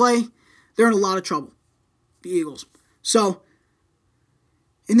can't play, they're in a lot of trouble, the Eagles. So,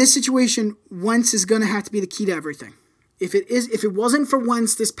 in this situation, Wentz is going to have to be the key to everything. If it wasn't for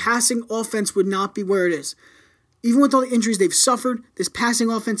Wentz, this passing offense would not be where it is. Even with all the injuries they've suffered, this passing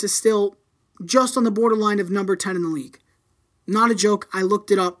offense is still just on the borderline of number 10 in the league. Not a joke. I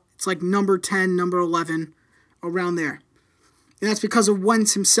looked it up. It's like number 10, number 11, around there. And that's because of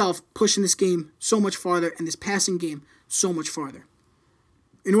Wentz himself pushing this game so much farther and this passing game so much farther.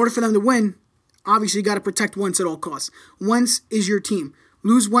 In order for them to win, obviously you got to protect Wentz at all costs. Wentz is your team.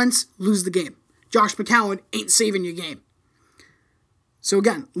 Lose Wentz, lose the game. Josh McCown ain't saving your game. So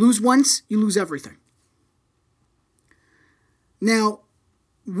again, lose Wentz, you lose everything. Now,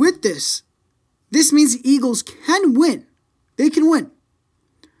 with this means the Eagles can win. They can win.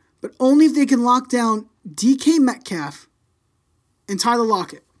 But only if they can lock down DK Metcalf and Tyler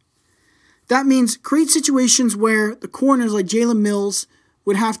Lockett. That means create situations where the corners like Jalen Mills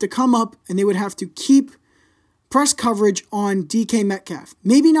would have to come up and they would have to keep press coverage on DK Metcalf.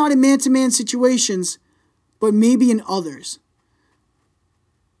 Maybe not in man-to-man situations, but maybe in others.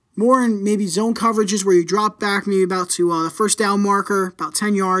 More in maybe zone coverages where you drop back maybe about to the first down marker, about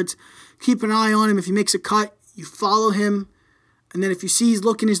 10 yards. Keep an eye on him. If he makes a cut, you follow him. And then if you see he's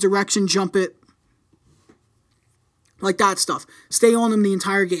looking his direction, jump it. Like that stuff. Stay on him the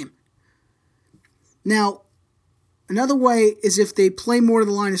entire game. Now, another way is if they play more to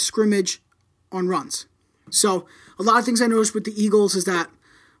the line of scrimmage on runs. So, a lot of things I noticed with the Eagles is that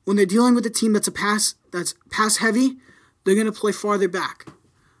when they're dealing with a team that's pass heavy, they're going to play farther back.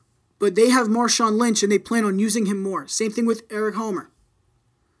 But they have Marshawn Lynch and they plan on using him more. Same thing with Eric Homer.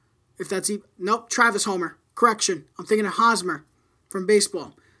 Travis Homer. Correction. I'm thinking of Hosmer from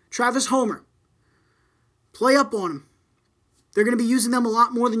baseball. Travis Homer. Play up on him. They're going to be using them a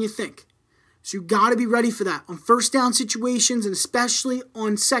lot more than you think. So you got to be ready for that. On first down situations and especially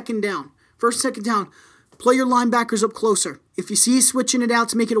on second down. Second down, play your linebackers up closer. If you see switching it out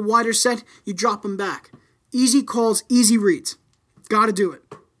to make it a wider set, you drop them back. Easy calls, easy reads. Got to do it.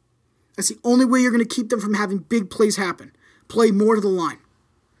 That's the only way you're going to keep them from having big plays happen. Play more to the line.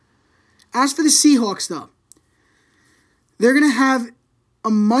 As for the Seahawks, though, they're going to have a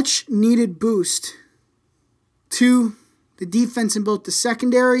much-needed boost to the defense in both the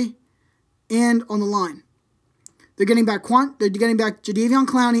secondary and on the line. They're getting back Jadeveon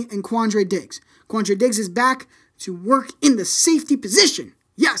Clowney and Quandre Diggs. Quandre Diggs is back to work in the safety position.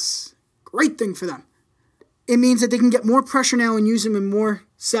 Yes, great thing for them. It means that they can get more pressure now and use him in more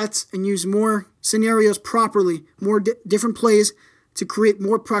sets and use more scenarios properly, more different plays to create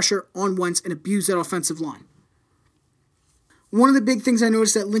more pressure on Wentz and abuse that offensive line. One of the big things I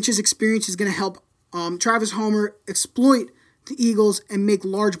noticed that Lynch's experience is going to help Travis Homer exploit the Eagles and make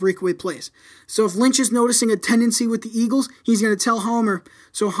large breakaway plays. So if Lynch is noticing a tendency with the Eagles, he's going to tell Homer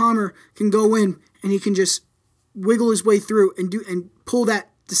so Homer can go in and he can just wiggle his way through and pull that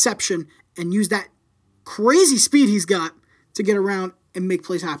deception and use that crazy speed he's got to get around and make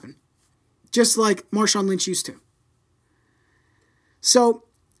plays happen. Just like Marshawn Lynch used to. So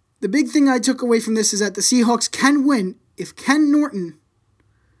the big thing I took away from this is that the Seahawks can win if Ken Norton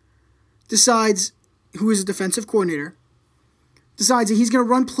decides, who is a defensive coordinator, decides that he's going to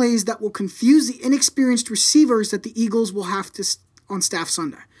run plays that will confuse the inexperienced receivers that the Eagles will have to on staff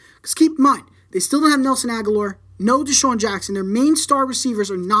Sunday. Because keep in mind, they still don't have Nelson Aguilar, no Deshaun Jackson. Their main star receivers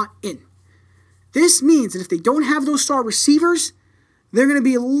are not in. This means that if they don't have those star receivers, they're going to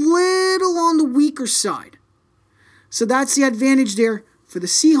be a little on the weaker side. So that's the advantage there for the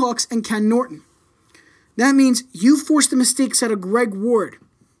Seahawks and Ken Norton. That means you force the mistakes out of Greg Ward.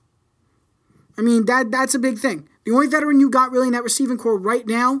 I mean, that's a big thing. The only veteran you got really in that receiving core right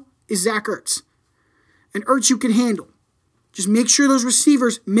now is Zach Ertz. And Ertz you can handle. Just make sure those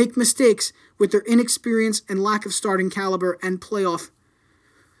receivers make mistakes with their inexperience and lack of starting caliber and playoff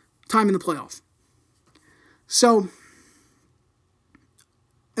time in the playoff. So,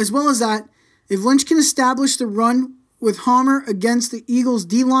 as well as that, if Lynch can establish the run with Homer against the Eagles'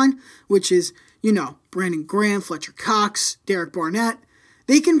 D-line, which is, Brandon Graham, Fletcher Cox, Derek Barnett,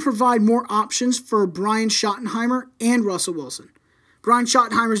 they can provide more options for Brian Schottenheimer and Russell Wilson. Brian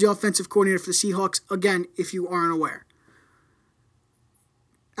Schottenheimer is the offensive coordinator for the Seahawks, again, if you aren't aware.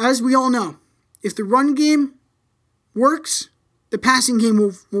 As we all know, if the run game works, the passing game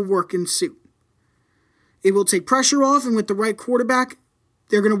will work in suit. It will take pressure off, and with the right quarterback,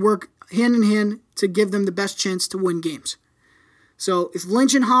 they're going to work hand in hand to give them the best chance to win games. So if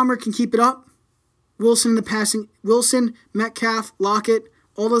Lynch and Homer can keep it up, Wilson in the passing, Metcalf, Lockett,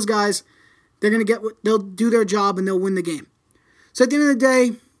 all those guys, they'll do their job and they'll win the game. So at the end of the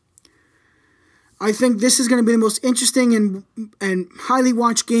day, I think this is going to be the most interesting and highly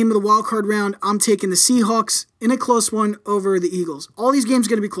watched game of the wild card round. I'm taking the Seahawks in a close one over the Eagles. All these games are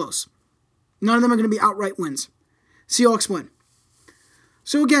going to be close. None of them are going to be outright wins. Seahawks win.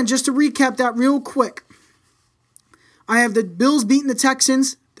 So again, just to recap that real quick, I have the Bills beating the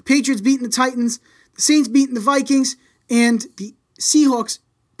Texans, the Patriots beating the Titans, the Saints beating the Vikings, and the Seahawks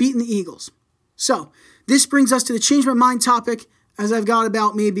beating the Eagles. So this brings us to the change my mind topic, as I've got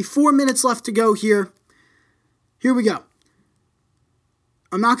about maybe 4 minutes left to go here. Here we go.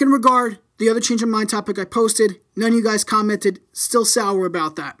 I'm not going to regard the other change my mind topic I posted. None of you guys commented. Still sour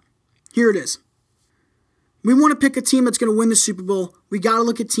about that. Here it is. We want to pick a team that's going to win the Super Bowl. We got to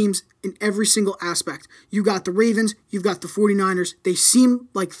look at teams in every single aspect. You got the Ravens. You've got the 49ers. They seem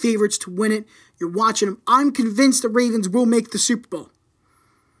like favorites to win it. You're watching them. I'm convinced the Ravens will make the Super Bowl.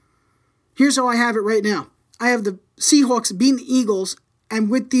 Here's how I have it right now. I have the Seahawks beating the Eagles,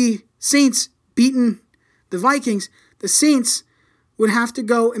 and with the Saints beating the Vikings, the Saints would have to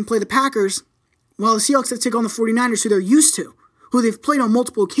go and play the Packers, while the Seahawks have to take on the 49ers, who they're used to, who they've played on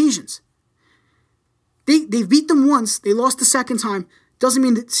multiple occasions. They've beat them once. They lost the second time. Doesn't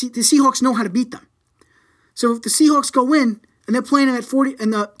mean that the Seahawks know how to beat them. So if the Seahawks go in and they're playing at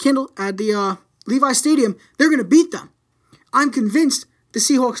the Levi Stadium, they're going to beat them. I'm convinced the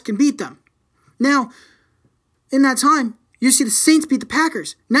Seahawks can beat them. Now, in that time, you see the Saints beat the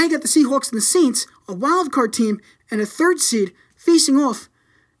Packers. Now you got the Seahawks and the Saints, a wild card team, and a third seed facing off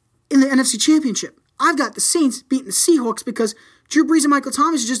in the NFC Championship. I've got the Saints beating the Seahawks because Drew Brees and Michael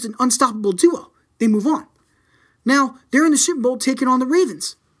Thomas is just an unstoppable duo. They move on. Now, they're in the Super Bowl taking on the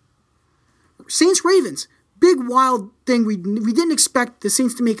Ravens. Saints-Ravens. Big, wild thing. We didn't expect the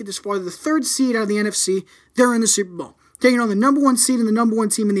Saints to make it this far. They're the third seed out of the NFC. They're in the Super Bowl. Taking on the number one seed and the number one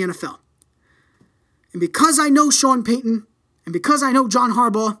team in the NFL. And because I know Sean Payton, and because I know John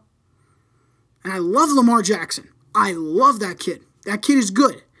Harbaugh, and I love Lamar Jackson. I love that kid. That kid is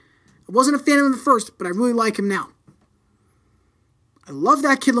good. I wasn't a fan of him at first, but I really like him now. I love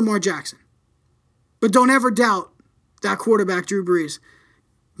that kid, Lamar Jackson. But don't ever doubt that quarterback, Drew Brees.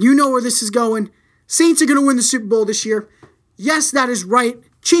 You know where this is going. Saints are going to win the Super Bowl this year. Yes, that is right.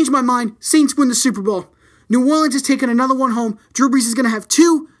 Change my mind. Saints win the Super Bowl. New Orleans is taking another one home. Drew Brees is going to have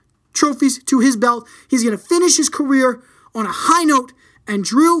 2 trophies to his belt. He's going to finish his career on a high note, and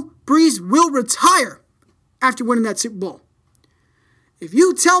Drew Brees will retire after winning that Super Bowl. If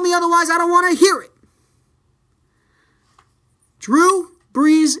you tell me otherwise, I don't want to hear it. Drew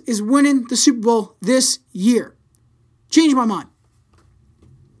Brees is winning the Super Bowl this year. Change my mind.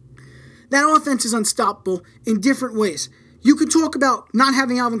 That offense is unstoppable in different ways. You could talk about not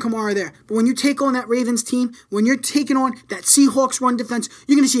having Alvin Kamara there, but when you take on that Ravens team, when you're taking on that Seahawks run defense,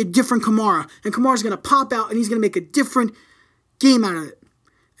 you're going to see a different Kamara. And Kamara's going to pop out, and he's going to make a different game out of it.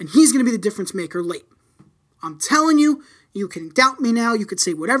 And he's going to be the difference maker late. I'm telling you, you can doubt me now. You could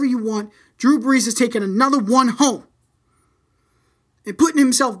say whatever you want. Drew Brees is taking another one home and putting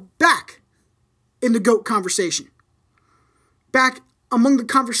himself back in the GOAT conversation. Back among the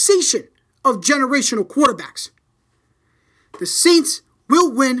conversation of generational quarterbacks. The Saints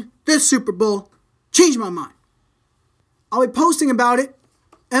will win the Super Bowl. Change my mind. I'll be posting about it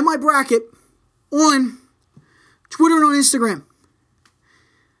and my bracket on Twitter and on Instagram,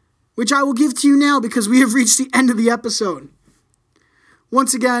 which I will give to you now because we have reached the end of the episode.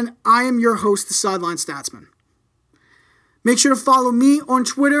 Once again, I am your host, the Sideline Statsman. Make sure to follow me on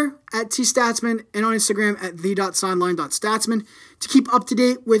Twitter at tstatsman and on Instagram at the.sideline.statsman to keep up to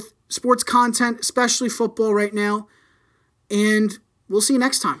date with sports content, especially football right now. And we'll see you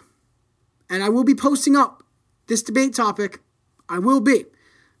next time. And I will be posting up this debate topic. I will be.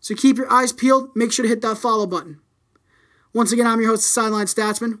 So keep your eyes peeled. Make sure to hit that follow button. Once again, I'm your host, the Sideline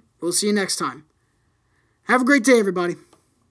Statsman. We'll see you next time. Have a great day, everybody.